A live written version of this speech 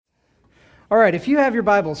All right, if you have your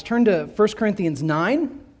Bibles, turn to 1 Corinthians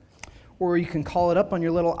 9, or you can call it up on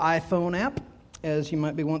your little iPhone app, as you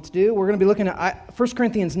might be want to do. We're going to be looking at 1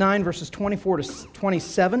 Corinthians 9, verses 24 to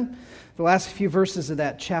 27, the last few verses of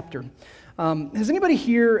that chapter. Has anybody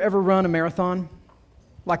here ever run a marathon?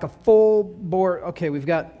 Like a full bore? Okay, we've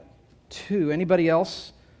got two. Anybody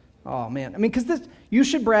else? Oh, man. I mean, because you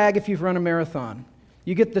should brag if you've run a marathon.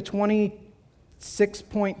 You get the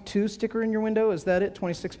 26.2 sticker in your window. Is that it?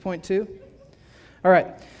 26.2? All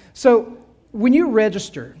right. So when you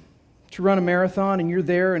register to run a marathon and you're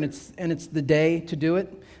there and it's the day to do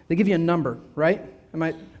it, they give you a number, right? Am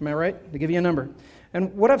I right? They give you a number.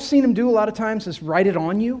 And what I've seen them do a lot of times is write it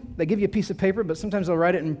on you. They give you a piece of paper, but sometimes they'll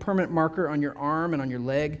write it in permanent marker on your arm and on your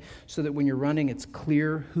leg so that when you're running, it's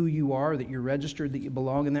clear who you are, that you're registered, that you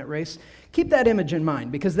belong in that race. Keep that image in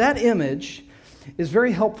mind, because that image is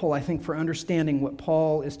very helpful, I think, for understanding what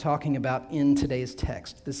Paul is talking about in today's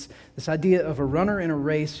text. This idea of a runner in a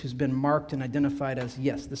race who's been marked and identified as,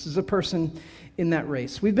 yes, this is a person in that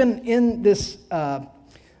race. We've been in this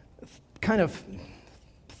kind of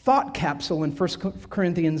thought capsule in 1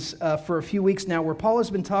 Corinthians for a few weeks now, where Paul has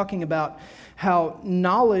been talking about how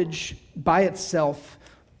knowledge by itself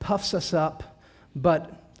puffs us up,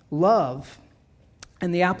 but love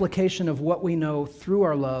and the application of what we know through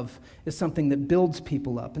our love is something that builds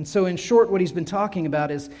people up. And so in short, what he's been talking about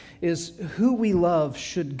is who we love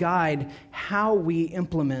should guide how we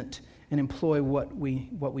implement and employ what we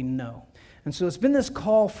know. And so it's been this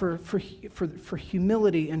call for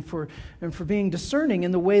humility and for being discerning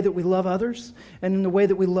in the way that we love others and in the way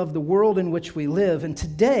that we love the world in which we live. And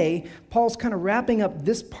today, Paul's kind of wrapping up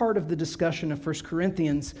this part of the discussion of 1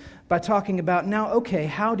 Corinthians by talking about, now, okay,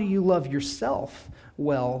 how do you love yourself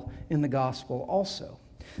well in the gospel also?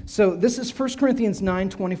 So this is 1 Corinthians 9,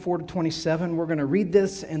 24 to 27. We're going to read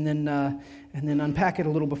this and then unpack it a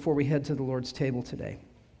little before we head to the Lord's table today.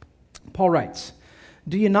 Paul writes,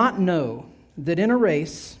 "Do you not know that in a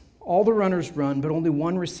race all the runners run, but only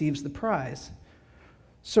one receives the prize?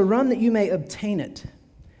 So run that you may obtain it.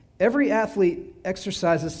 Every athlete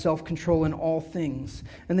exercises self-control in all things,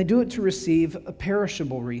 and they do it to receive a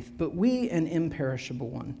perishable wreath, but we an imperishable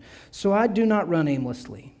one. So I do not run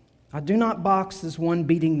aimlessly. I do not box as one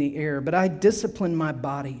beating the air, but I discipline my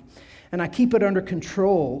body, and I keep it under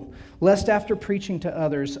control, lest after preaching to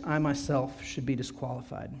others, I myself should be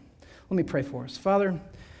disqualified." Let me pray for us. Father,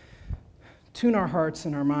 tune our hearts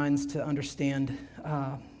and our minds to understand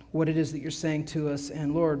what it is that you're saying to us.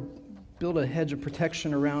 And Lord, build a hedge of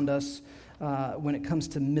protection around us when it comes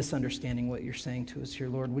to misunderstanding what you're saying to us here,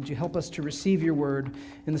 Lord. Would you help us to receive your word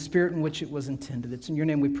in the spirit in which it was intended? It's in your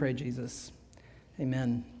name we pray, Jesus.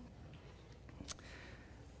 Amen.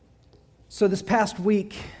 So this past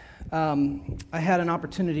week, I had an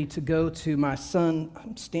opportunity to go to my son.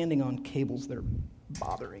 I'm standing on cables that are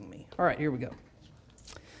bothering me. All right, here we go.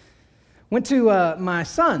 Went to my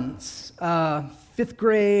son's 5th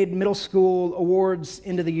grade, middle school awards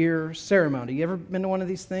end of the year ceremony. You ever been to one of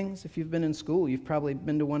these things? If you've been in school, you've probably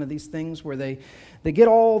been to one of these things where they get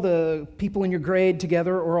all the people in your grade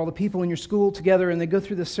together or all the people in your school together, and they go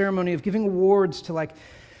through the ceremony of giving awards to, like,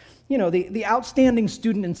 you know, the outstanding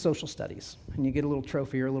student in social studies. And you get a little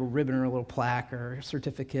trophy or a little ribbon or a little plaque or a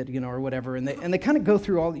certificate, you know, or whatever. And they kind of go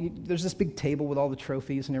through there's this big table with all the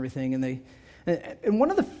trophies and everything. And one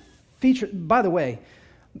of the features, by the way,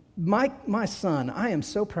 my son, I am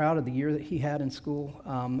so proud of the year that he had in school.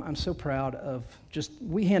 I'm so proud of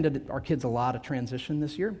we handed our kids a lot of transition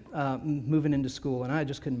this year, moving into school. And I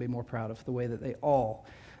just couldn't be more proud of the way that they all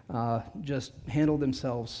just handled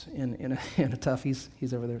themselves in a tough. He's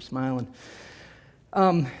over there smiling.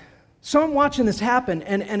 So I'm watching this happen,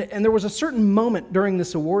 and there was a certain moment during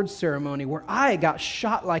this awards ceremony where I got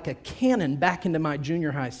shot like a cannon back into my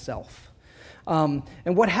junior high self. And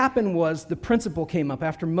what happened was the principal came up.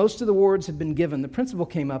 After most of the awards had been given, the principal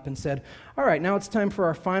came up and said, "All right, now it's time for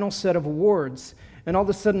our final set of awards." And all of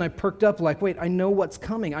a sudden I perked up like, wait, I know what's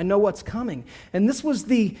coming. And this was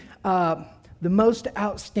the most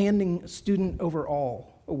outstanding student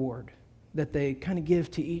overall award that they kind of give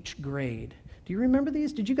to each grade. Do you remember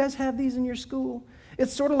these? Did you guys have these in your school?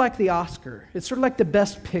 It's sort of like the Oscar. It's sort of like the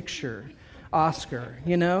Best Picture Oscar,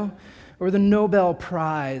 you know? Or the Nobel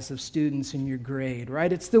Prize of students in your grade,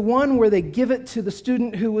 right? It's the one where they give it to the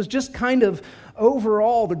student who was just kind of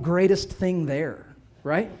overall the greatest thing there,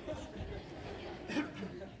 right?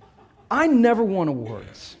 I never won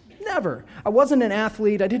awards. Never. I wasn't an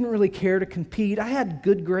athlete. I didn't really care to compete. I had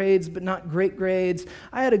good grades, but not great grades.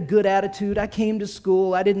 I had a good attitude. I came to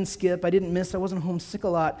school. I didn't skip. I didn't miss. I wasn't homesick a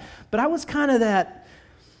lot. But I was kind of that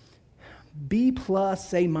B+,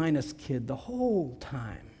 A- kid the whole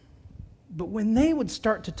time. But when they would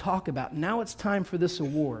start to talk about, now it's time for this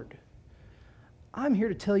award, I'm here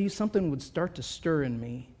to tell you something would start to stir in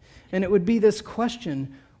me. And it would be this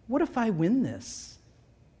question, what if I win this?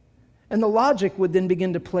 And the logic would then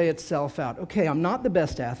begin to play itself out. Okay, I'm not the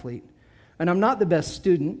best athlete, and I'm not the best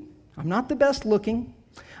student. I'm not the best looking.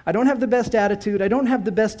 I don't have the best attitude. I don't have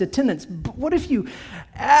the best attendance. But what if you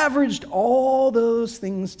averaged all those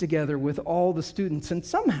things together with all the students, and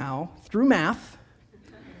somehow, through math,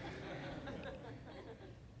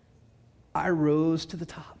 I rose to the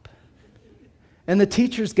top? And the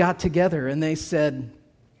teachers got together and they said,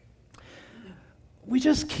 we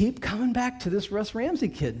just keep coming back to this Russ Ramsey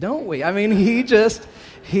kid, don't we? I mean, he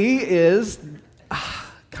is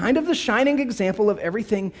kind of the shining example of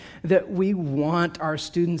everything that we want our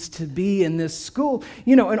students to be in this school.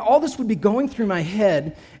 And all this would be going through my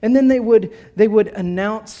head, and then they would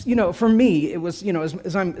announce, for me, it was,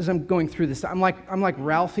 as I'm going through this, I'm like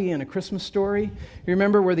Ralphie in A Christmas Story. You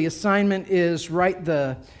remember where the assignment is write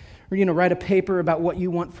a paper about what you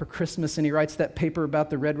want for Christmas, and he writes that paper about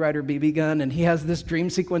the Red Ryder BB gun, and he has this dream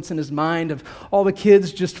sequence in his mind of all the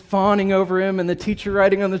kids just fawning over him and the teacher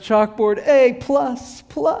writing on the chalkboard, A+++,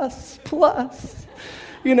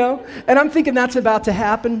 and I'm thinking that's about to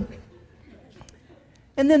happen.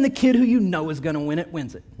 And then the kid who is going to win it,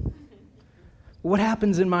 wins it. What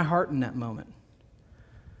happens in my heart in that moment?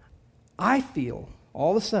 I feel,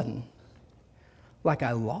 all of a sudden, like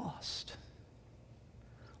I lost.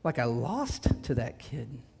 Like I lost to that kid.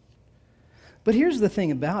 But here's the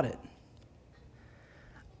thing about it.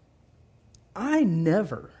 I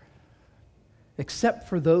never, except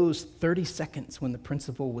for those 30 seconds when the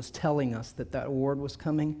principal was telling us that award was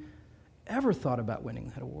coming, ever thought about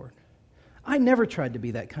winning that award. I never tried to be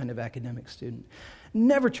that kind of academic student.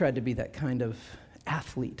 Never tried to be that kind of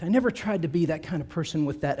athlete. I never tried to be that kind of person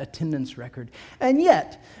with that attendance record. And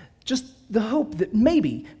yet, just the hope that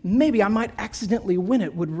maybe I might accidentally win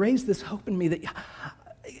it would raise this hope in me that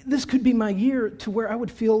this could be my year, to where I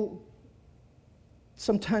would feel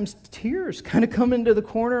sometimes tears kind of come into the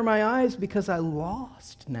corner of my eyes because I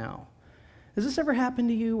lost now. Has this ever happened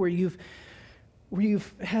to you where you've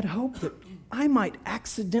had hope that I might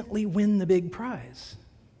accidentally win the big prize?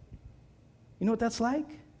 You know what that's like?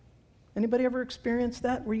 Anybody ever experienced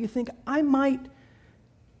that, where you think,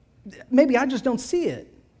 maybe I just don't see it.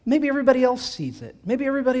 Maybe everybody else sees it. Maybe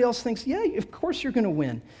everybody else thinks, yeah, of course you're going to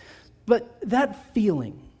win. But that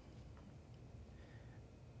feeling,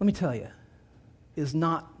 let me tell you, is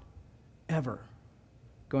not ever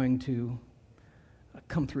going to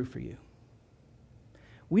come through for you.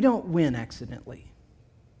 We don't win accidentally.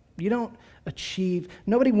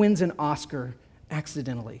 Nobody wins an Oscar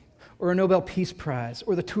accidentally, or a Nobel Peace Prize,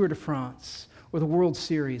 or the Tour de France, or the World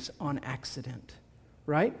Series on accident,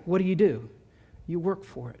 right? What do? You work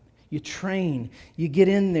for it. You train. You get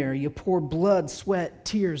in there. You pour blood, sweat,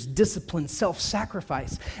 tears, discipline,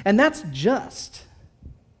 self-sacrifice. And that's just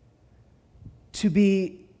to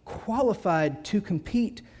be qualified to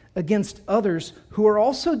compete against others who are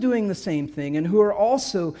also doing the same thing and who are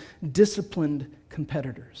also disciplined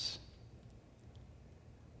competitors.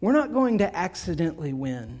 We're not going to accidentally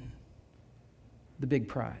win the big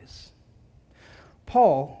prize.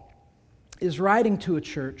 Paul is writing to a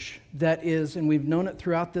church that is, and we've known it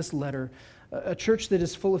throughout this letter, a church that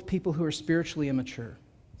is full of people who are spiritually immature.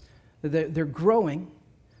 They're growing,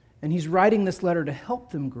 and he's writing this letter to help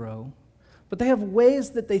them grow, but they have ways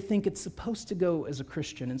that they think it's supposed to go as a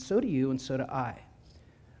Christian, and so do you, and so do I,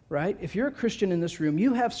 right? If you're a Christian in this room,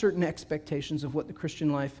 you have certain expectations of what the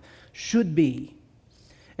Christian life should be.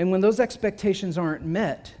 And when those expectations aren't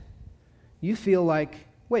met, you feel like,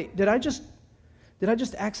 wait, did I just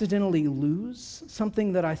accidentally lose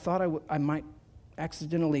something that I thought I might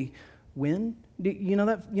accidentally win? You know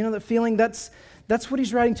that feeling? That's what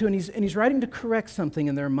he's writing to, and he's writing to correct something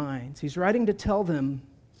in their minds. He's writing to tell them,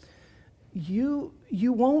 you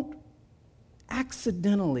won't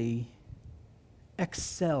accidentally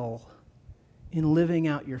excel in living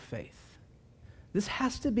out your faith. This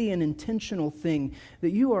has to be an intentional thing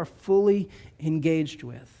that you are fully engaged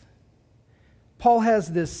with. Paul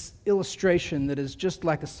has this illustration that is just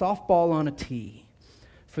like a softball on a tee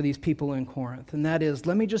for these people in Corinth, and that is,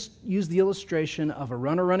 let me just use the illustration of a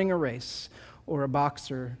runner running a race or a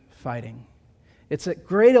boxer fighting. It's a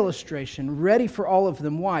great illustration, ready for all of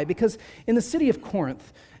them. Why? Because in the city of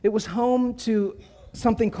Corinth, it was home to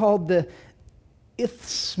something called the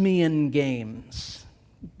Isthmian Games.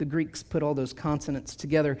 The Greeks put all those consonants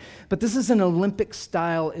together, but this is an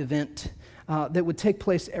Olympic-style event. that would take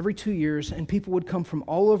place every 2 years, and people would come from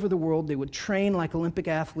all over the world. They would train like Olympic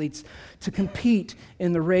athletes to compete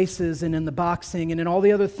in the races and in the boxing and in all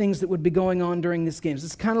the other things that would be going on during these games.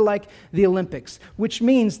 It's kind of like the Olympics, which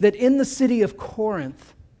means that in the city of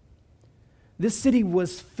Corinth, this city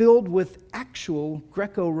was filled with actual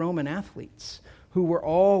Greco-Roman athletes who were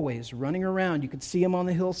always running around. You could see them on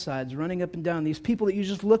the hillsides, running up and down. These people that you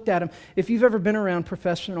just looked at them. If you've ever been around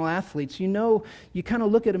professional athletes, you know, you kind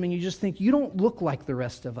of look at them and you just think, you don't look like the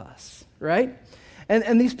rest of us, right?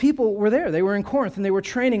 And these people were there. They were in Corinth, and they were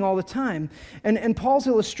training all the time. And Paul's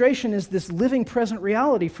illustration is this living present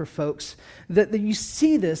reality for folks, that you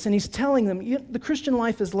see this, and he's telling them, the Christian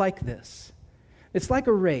life is like this. It's like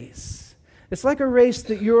a race. It's like a race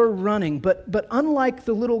that you're running, but unlike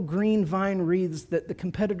the little green vine wreaths that the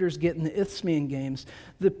competitors get in the Isthmian Games,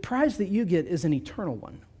 the prize that you get is an eternal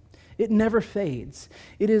one. It never fades.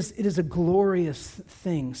 It is a glorious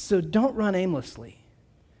thing. So don't run aimlessly.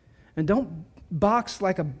 And don't box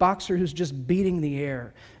like a boxer who's just beating the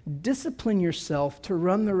air. Discipline yourself to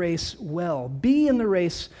run the race well. Be in the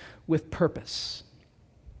race with purpose.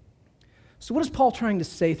 So what is Paul trying to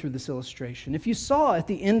say through this illustration? If you saw at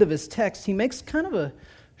the end of his text, he makes kind of a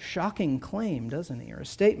shocking claim, doesn't he, or a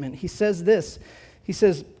statement. He says this. He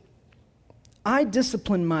says, I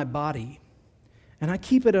discipline my body, and I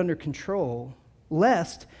keep it under control,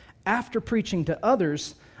 lest, after preaching to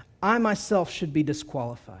others, I myself should be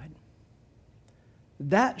disqualified.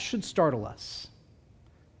 That should startle us.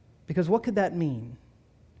 Because what could that mean?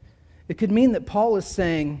 It could mean that Paul is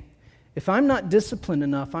saying, if I'm not disciplined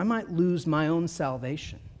enough, I might lose my own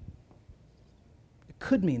salvation. It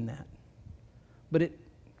could mean that. But it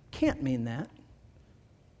can't mean that.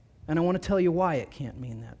 And I want to tell you why it can't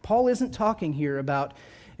mean that. Paul isn't talking here about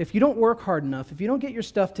if you don't work hard enough, if you don't get your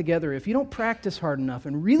stuff together, if you don't practice hard enough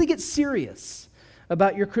and really get serious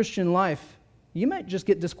about your Christian life, you might just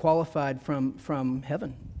get disqualified from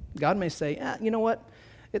heaven. God may say, you know what?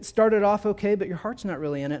 It started off okay, but your heart's not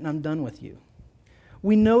really in it, and I'm done with you.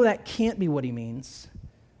 We know that can't be what he means,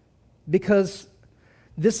 because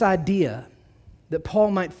this idea that Paul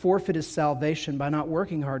might forfeit his salvation by not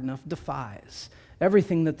working hard enough defies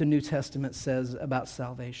everything that the New Testament says about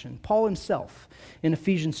salvation. Paul himself in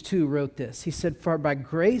Ephesians 2 wrote this. He said, For by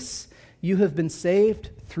grace you have been saved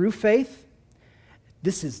through faith.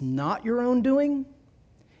 This is not your own doing.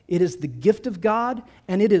 It is the gift of God,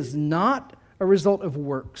 and it is not a result of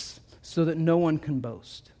works, so that no one can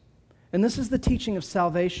boast. And this is the teaching of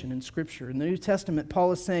salvation in Scripture. In the New Testament,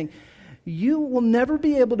 Paul is saying, you will never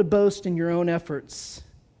be able to boast in your own efforts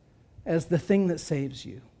as the thing that saves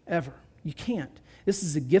you, ever. You can't. This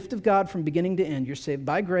is a gift of God from beginning to end. You're saved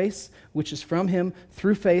by grace, which is from Him,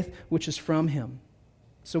 through faith, which is from Him.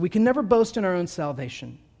 So we can never boast in our own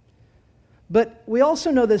salvation. But we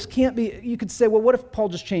also know this can't be, you could say, well, what if Paul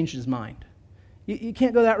just changed his mind? You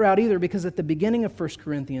can't go that route either, because at the beginning of 1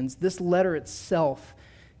 Corinthians, this letter itself,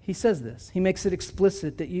 he says this. He makes it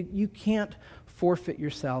explicit that you can't forfeit your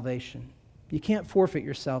salvation. You can't forfeit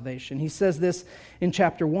your salvation. He says this in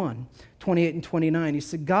chapter 1, 28 and 29. He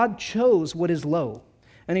said, God chose what is low,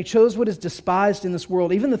 and He chose what is despised in this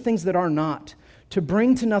world, even the things that are not, to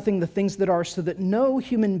bring to nothing the things that are, so that no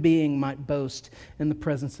human being might boast in the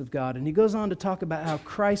presence of God. And he goes on to talk about how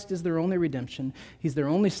Christ is their only redemption. He's their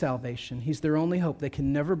only salvation. He's their only hope. They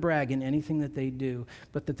can never brag in anything that they do,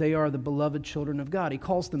 but that they are the beloved children of God. He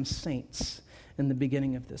calls them saints in the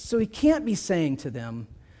beginning of this. So he can't be saying to them,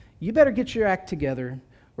 you better get your act together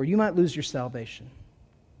or you might lose your salvation.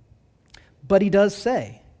 But he does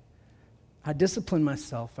say, I discipline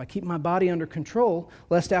myself. I keep my body under control,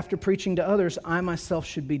 lest after preaching to others, I myself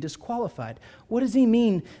should be disqualified. What does he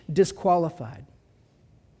mean, disqualified?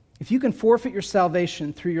 If you can forfeit your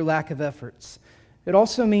salvation through your lack of efforts, it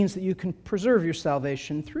also means that you can preserve your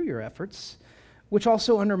salvation through your efforts, which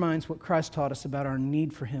also undermines what Christ taught us about our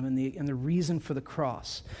need for Him and the reason for the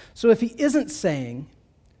cross. So if he isn't saying,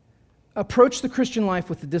 approach the Christian life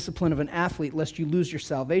with the discipline of an athlete lest you lose your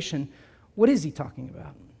salvation, what is he talking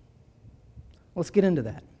about? Let's get into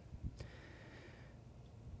that.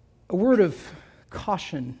 A word of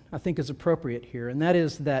caution, I think, is appropriate here, and that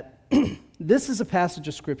is that this is a passage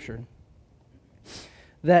of Scripture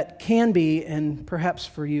that can be, and perhaps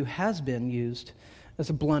for you has been, used as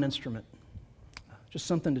a blunt instrument. Just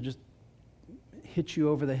something to just hit you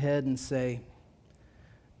over the head and say,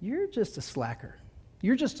 you're just a slacker.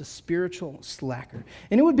 You're just a spiritual slacker.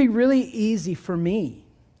 And it would be really easy for me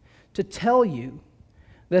to tell you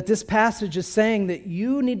that this passage is saying that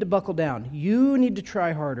you need to buckle down. You need to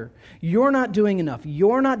try harder. You're not doing enough.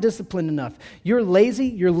 You're not disciplined enough. You're lazy.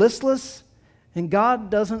 You're listless. And God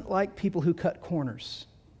doesn't like people who cut corners.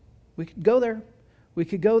 We could go there. We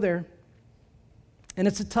could go there. And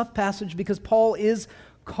it's a tough passage because Paul is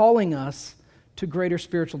calling us to greater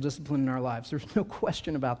spiritual discipline in our lives. There's no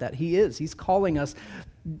question about that. He is. He's calling us.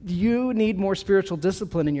 You need more spiritual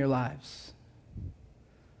discipline in your lives.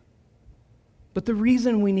 But the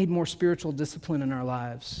reason we need more spiritual discipline in our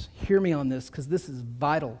lives, hear me on this, because this is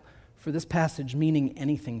vital for this passage meaning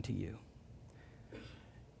anything to you,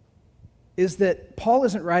 is that Paul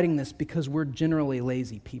isn't writing this because we're generally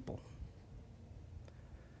lazy people.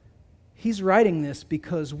 He's writing this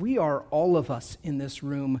because we are, all of us in this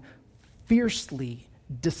room, fiercely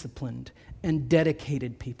disciplined and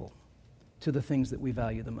dedicated people to the things that we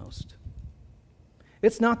value the most.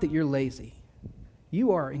 It's not that you're lazy.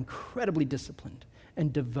 You are incredibly disciplined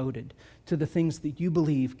and devoted to the things that you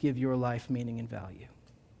believe give your life meaning and value.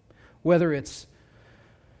 Whether it's,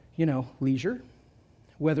 leisure,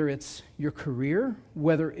 whether it's your career,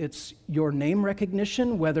 whether it's your name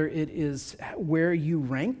recognition, whether it is where you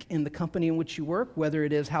rank in the company in which you work, whether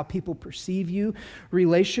it is how people perceive you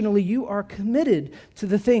relationally, you are committed to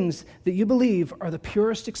the things that you believe are the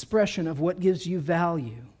purest expression of what gives you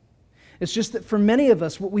value. It's just that for many of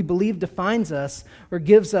us, what we believe defines us or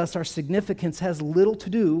gives us our significance has little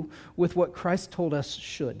to do with what Christ told us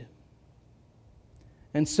should.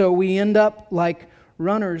 And so we end up like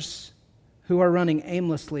runners who are running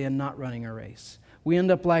aimlessly and not running a race. We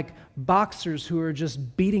end up like boxers who are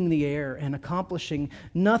just beating the air and accomplishing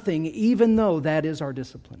nothing, even though that is our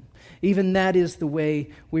discipline. Even that is the way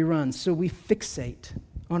we run. So we fixate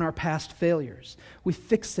on our past failures. We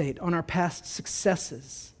fixate on our past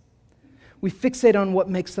successes. We fixate on what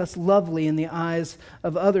makes us lovely in the eyes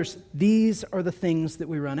of others. These are the things that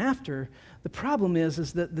we run after. The problem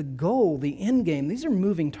is that the goal, the end game, these are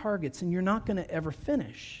moving targets, and you're not going to ever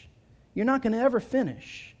finish. You're not going to ever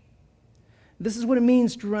finish. This is what it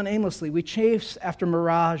means to run aimlessly. We chase after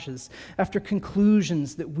mirages, after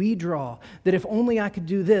conclusions that we draw, that if only I could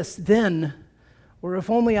do this, then, or if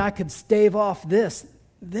only I could stave off this,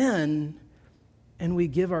 then, and we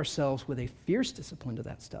give ourselves with a fierce discipline to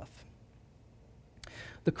that stuff.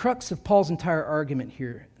 The crux of Paul's entire argument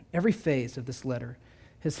here, every phase of this letter,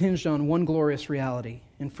 has hinged on one glorious reality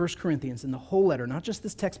in 1 Corinthians, in the whole letter, not just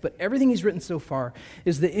this text, but everything he's written so far,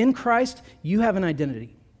 is that in Christ, you have an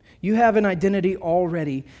identity. You have an identity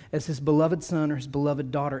already as his beloved son or his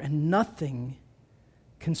beloved daughter, and nothing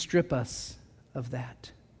can strip us of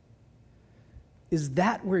that. Is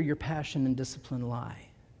that where your passion and discipline lie?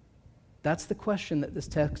 That's the question that this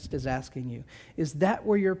text is asking you. Is that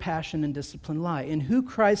where your passion and discipline lie? In who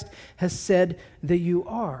Christ has said that you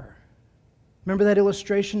are? Remember that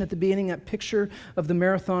illustration at the beginning, that picture of the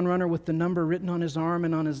marathon runner with the number written on his arm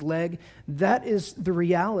and on his leg? That is the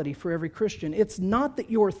reality for every Christian. It's not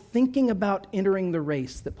that you're thinking about entering the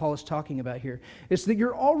race that Paul is talking about here. It's that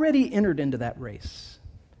you're already entered into that race.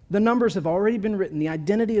 The numbers have already been written. The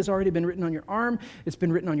identity has already been written on your arm. It's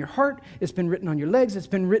been written on your heart. It's been written on your legs. It's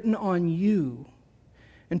been written on you.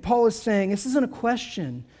 And Paul is saying, this isn't a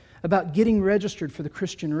question about getting registered for the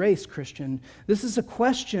Christian race, Christian. This is a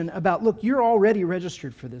question about, look, you're already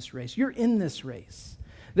registered for this race. You're in this race.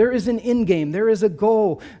 There is an end game. There is a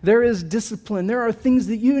goal. There is discipline. There are things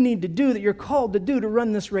that you need to do, that you're called to do to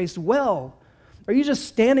run this race well. Are you just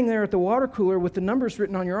standing there at the water cooler with the numbers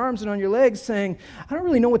written on your arms and on your legs saying, I don't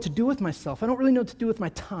really know what to do with myself. I don't really know what to do with my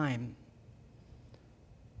time.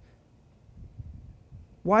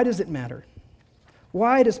 Why does it matter?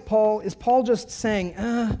 Why is Paul just saying,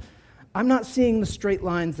 I'm not seeing the straight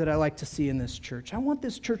lines that I like to see in this church. I want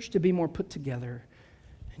this church to be more put together.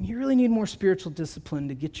 And you really need more spiritual discipline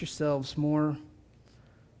to get yourselves more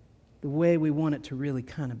the way we want it to really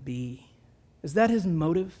kind of be. Is that his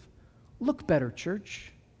motive? Look better,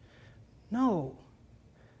 church. No.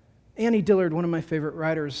 Annie Dillard, one of my favorite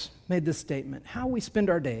writers, made this statement. How we spend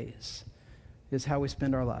our days is how we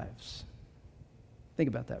spend our lives. Think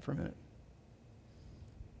about that for a minute.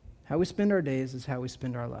 How we spend our days is how we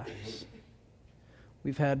spend our lives.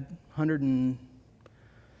 We've had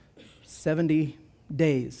 170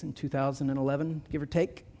 days in 2011, give or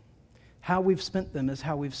take. How we've spent them is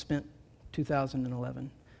how we've spent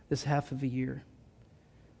 2011, this half of a year.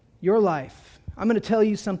 Your life, I'm going to tell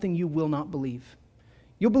you something you will not believe.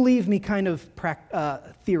 You'll believe me kind of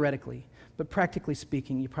theoretically, but practically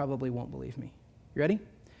speaking, you probably won't believe me. You ready?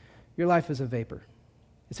 Your life is a vapor.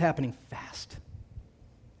 It's happening fast.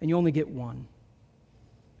 And you only get one.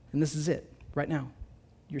 And this is it, right now.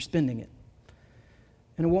 You're spending it.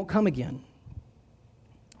 And it won't come again.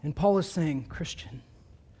 And Paul is saying, Christian,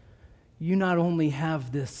 you not only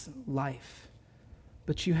have this life,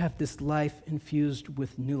 but you have this life infused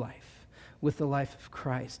with new life, with the life of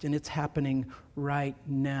Christ, and it's happening right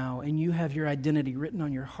now. And you have your identity written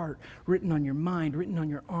on your heart, written on your mind, written on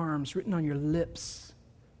your arms, written on your lips.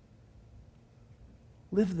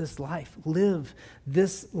 Live this life. Live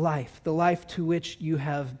this life, the life to which you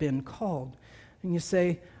have been called. And you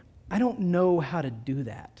say, I don't know how to do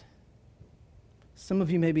that. Some of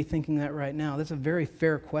you may be thinking that right now. That's a very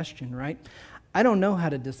fair question, right? I don't know how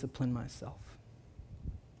to discipline myself.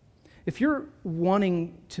 If you're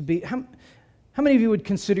wanting to be, how many of you would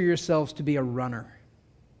consider yourselves to be a runner?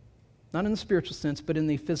 Not in the spiritual sense, but in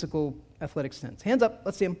the physical, athletic sense. Hands up,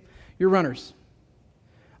 let's see them. You're runners.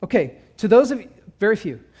 Okay, to those of you, very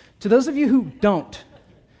few. To those of you who don't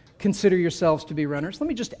consider yourselves to be runners, let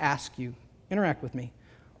me just ask you, interact with me.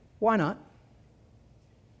 Why not?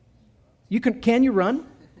 Can you run?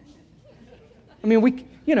 I mean,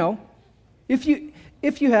 if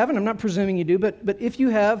you have, and I'm not presuming you do, but if you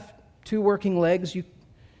have 2 working legs,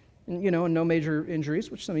 and no major injuries,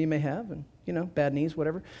 which some of you may have, and bad knees,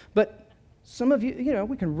 whatever. But some of you,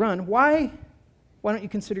 we can run. Why don't you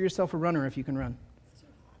consider yourself a runner if you can run?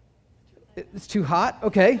 It's too hot?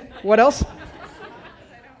 Okay. What else?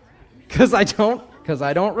 Because I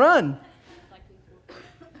don't run.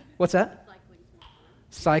 What's that?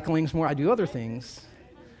 Cycling's more. I do other things.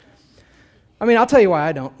 I mean, I'll tell you why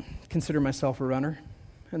I don't consider myself a runner,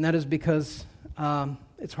 and that is because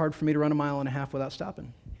it's hard for me to run 1.5 miles without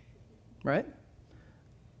stopping, right?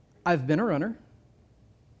 I've been a runner,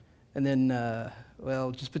 and then,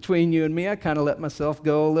 just between you and me, I kind of let myself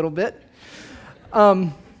go a little bit.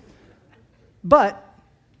 But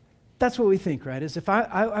that's what we think, right? Is if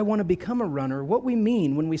I want to become a runner, what we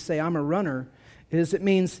mean when we say I'm a runner is it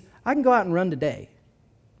means I can go out and run today,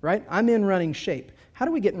 right? I'm in running shape. How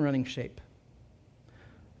do we get in running shape?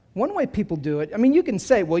 One way people do it, I mean, you can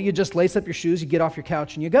say, well, you just lace up your shoes, you get off your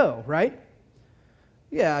couch, and you go, right?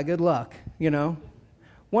 Yeah, good luck,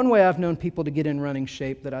 One way I've known people to get in running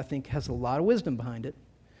shape that I think has a lot of wisdom behind it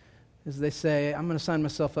is they say, I'm going to sign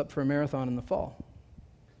myself up for a marathon in the fall.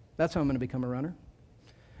 That's how I'm going to become a runner,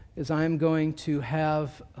 is I'm going to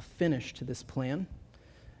have a finish to this plan,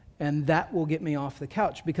 and that will get me off the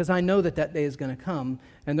couch because I know that day is going to come,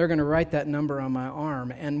 and they're going to write that number on my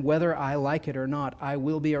arm, and whether I like it or not, I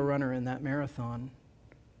will be a runner in that marathon.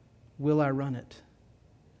 Will I run it?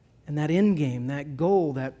 And that end game, that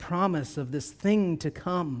goal, that promise of this thing to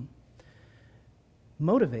come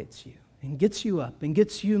motivates you and gets you up and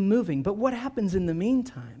gets you moving. But what happens in the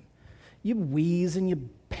meantime? You wheeze and you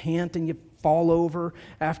pant and you fall over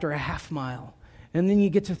after a 1/2 mile. And then you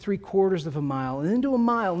get to 3/4 of a mile, and then to a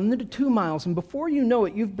mile, and then to 2 miles. And before you know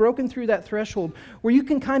it, you've broken through that threshold where you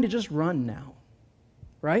can kind of just run now,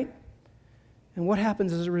 right? And what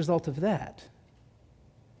happens as a result of that?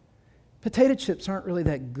 Potato chips aren't really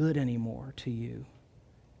that good anymore to you.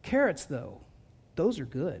 Carrots, though, those are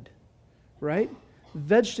good, right?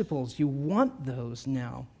 Vegetables, you want those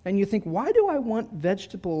now. And you think, why do I want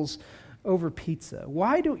vegetables over pizza?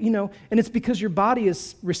 Why do, and it's because your body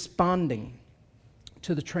is responding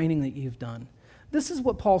to the training that you've done. This is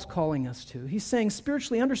what Paul's calling us to. He's saying,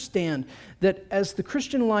 spiritually, understand that as the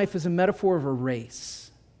Christian life is a metaphor of a race,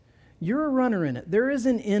 you're a runner in it. There is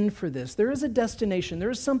an end for this. There is a destination. There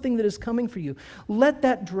is something that is coming for you. Let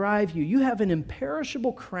that drive you. You have an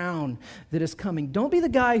imperishable crown that is coming. Don't be the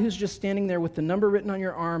guy who's just standing there with the number written on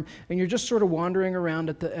your arm and you're just sort of wandering around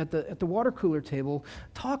at the water cooler table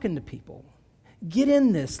talking to people. Get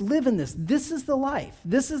in this. Live in this. This is the life.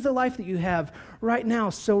 This is the life that you have right now,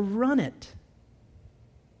 so run it.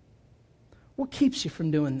 What keeps you from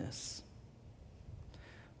doing this?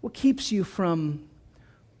 What keeps you from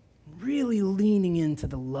really leaning into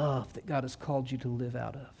the love that God has called you to live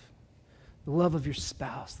out of? The love of your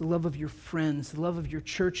spouse, the love of your friends, the love of your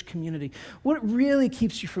church community. What really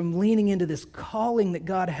keeps you from leaning into this calling that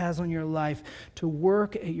God has on your life to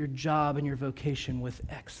work at your job and your vocation with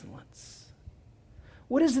excellence?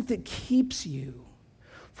 What is it that keeps you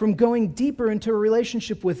from going deeper into a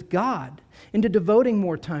relationship with God, into devoting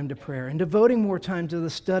more time to prayer and devoting more time to the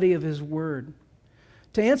study of His Word?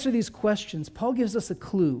 To answer these questions, Paul gives us a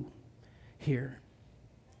clue here.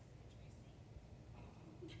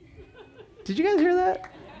 Did you guys hear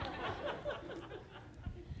that?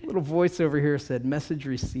 A little voice over here said, "Message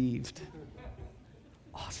received."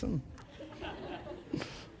 Awesome.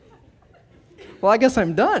 Well, I guess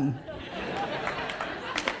I'm done.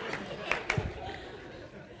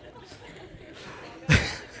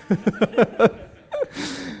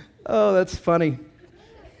 Oh, that's funny.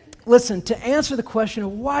 Listen, to answer the question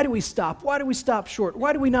of why do we stop? Why do we stop short?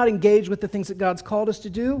 Why do we not engage with the things that God's called us to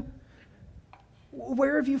do?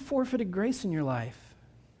 Where have you forfeited grace in your life?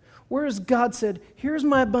 Where has God said, here's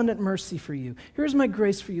my abundant mercy for you. Here's my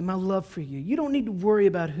grace for you, my love for you. You don't need to worry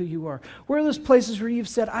about who you are. Where are those places where you've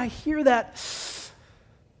said, I hear that,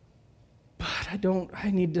 but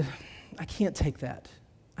I can't take that.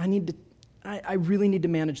 I really need to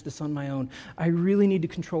manage this on my own. I really need to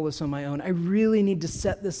control this on my own. I really need to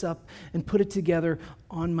set this up and put it together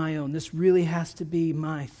on my own. This really has to be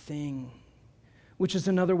my thing, which is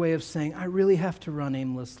another way of saying I really have to run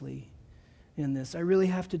aimlessly in this. I really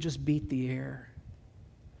have to just beat the air.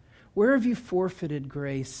 Where have you forfeited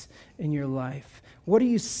grace in your life? What are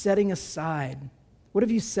you setting aside? Where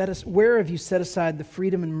have you set aside the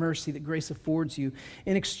freedom and mercy that grace affords you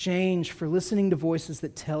in exchange for listening to voices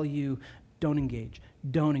that tell you, don't engage,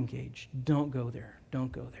 don't engage, don't go there,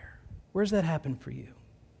 don't go there? Where's that happen for you?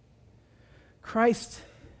 Christ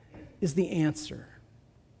is the answer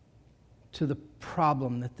to the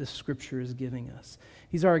problem that this scripture is giving us.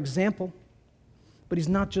 He's our example, but he's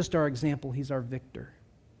not just our example, he's our victor.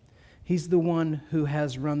 He's the one who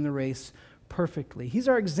has run the race perfectly. He's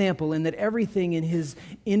our example in that everything in his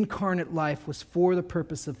incarnate life was for the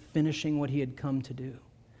purpose of finishing what he had come to do.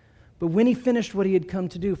 But when he finished what he had come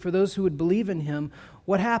to do, for those who would believe in him,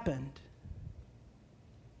 what happened?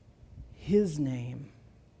 His name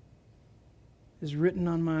is written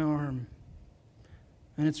on my arm,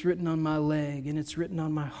 and it's written on my leg, and it's written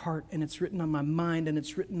on my heart, and it's written on my mind, and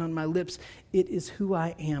it's written on my lips. It is who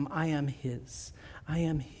I am. I am his. I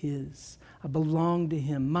am his. I belong to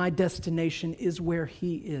him. My destination is where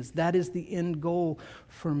he is. That is the end goal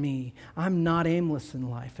for me. I'm not aimless in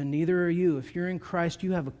life, and neither are you. If you're in Christ,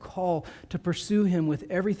 you have a call to pursue him with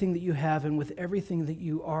everything that you have and with everything that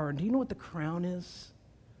you are. And do you know what the crown is?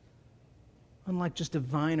 Unlike just a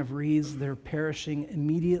vine of wreaths, they're perishing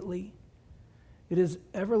immediately. It is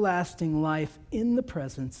everlasting life in the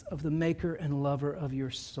presence of the maker and lover of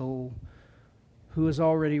your soul, who has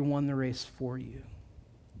already won the race for you.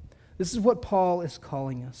 This is what Paul is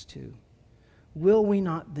calling us to. Will we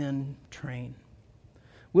not then train?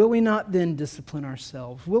 Will we not then discipline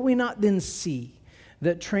ourselves? Will we not then see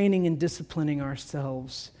that training and disciplining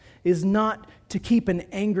ourselves is not to keep an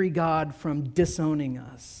angry God from disowning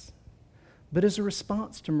us, but as a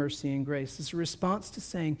response to mercy and grace, as a response to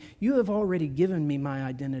saying, you have already given me my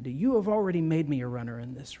identity. You have already made me a runner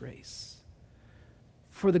in this race.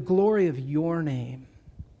 For the glory of your name,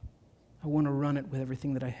 I want to run it with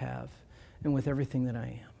everything that I have and with everything that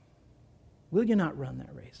I am. Will you not run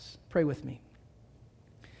that race? Pray with me.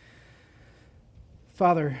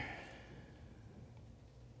 Father,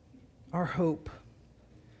 our hope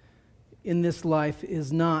in this life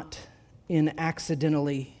is not in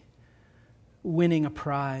accidentally winning a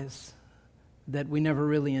prize that we never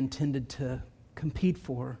really intended to compete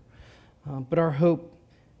for, but our hope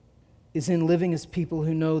is in living as people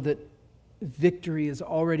who know that victory has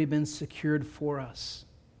already been secured for us,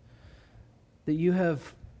 that you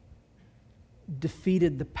have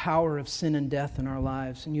defeated the power of sin and death in our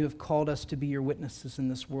lives, and you have called us to be your witnesses in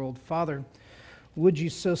this world. Father, would you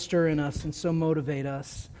so stir in us and so motivate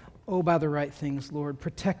us, by the right things, Lord.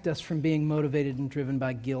 Protect us from being motivated and driven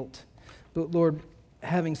by guilt. But Lord,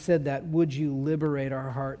 having said that, would you liberate our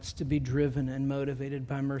hearts to be driven and motivated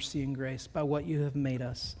by mercy and grace, by what you have made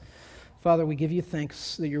us. Father, we give you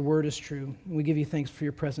thanks that your word is true. We give you thanks for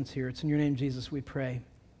your presence here. It's in your name, Jesus, we pray.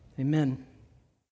 Amen.